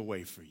making a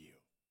way for you.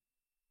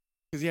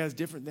 Because he has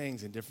different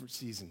things in different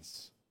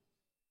seasons.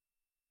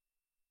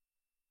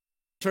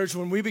 Church,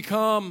 when we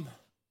become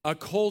a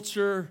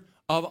culture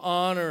of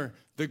honor,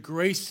 the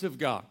grace of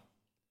God,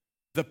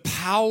 the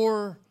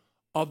power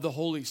of the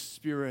Holy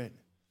Spirit,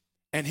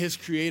 and his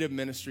creative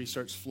ministry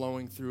starts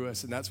flowing through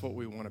us, and that's what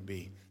we want to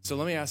be. So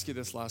let me ask you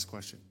this last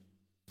question.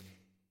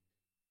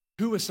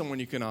 Who is someone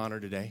you can honor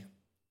today?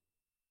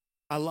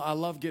 I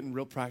love getting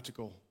real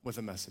practical with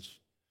a message.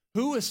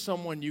 Who is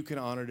someone you can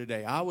honor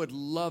today? I would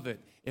love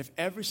it if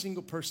every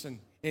single person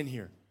in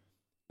here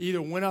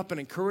either went up and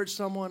encouraged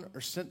someone or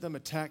sent them a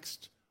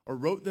text or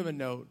wrote them a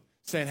note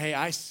saying, hey,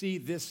 I see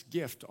this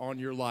gift on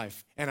your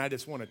life, and I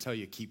just want to tell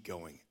you, keep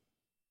going.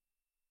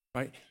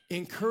 Right?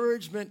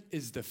 Encouragement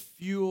is the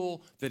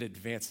fuel that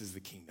advances the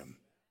kingdom.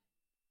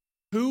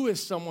 Who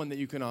is someone that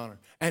you can honor?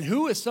 And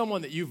who is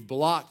someone that you've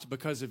blocked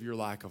because of your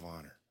lack of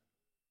honor?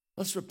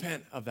 Let's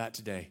repent of that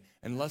today,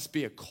 and let's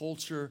be a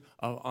culture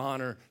of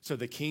honor so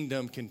the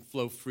kingdom can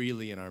flow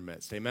freely in our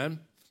midst. Amen?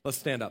 Let's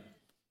stand up.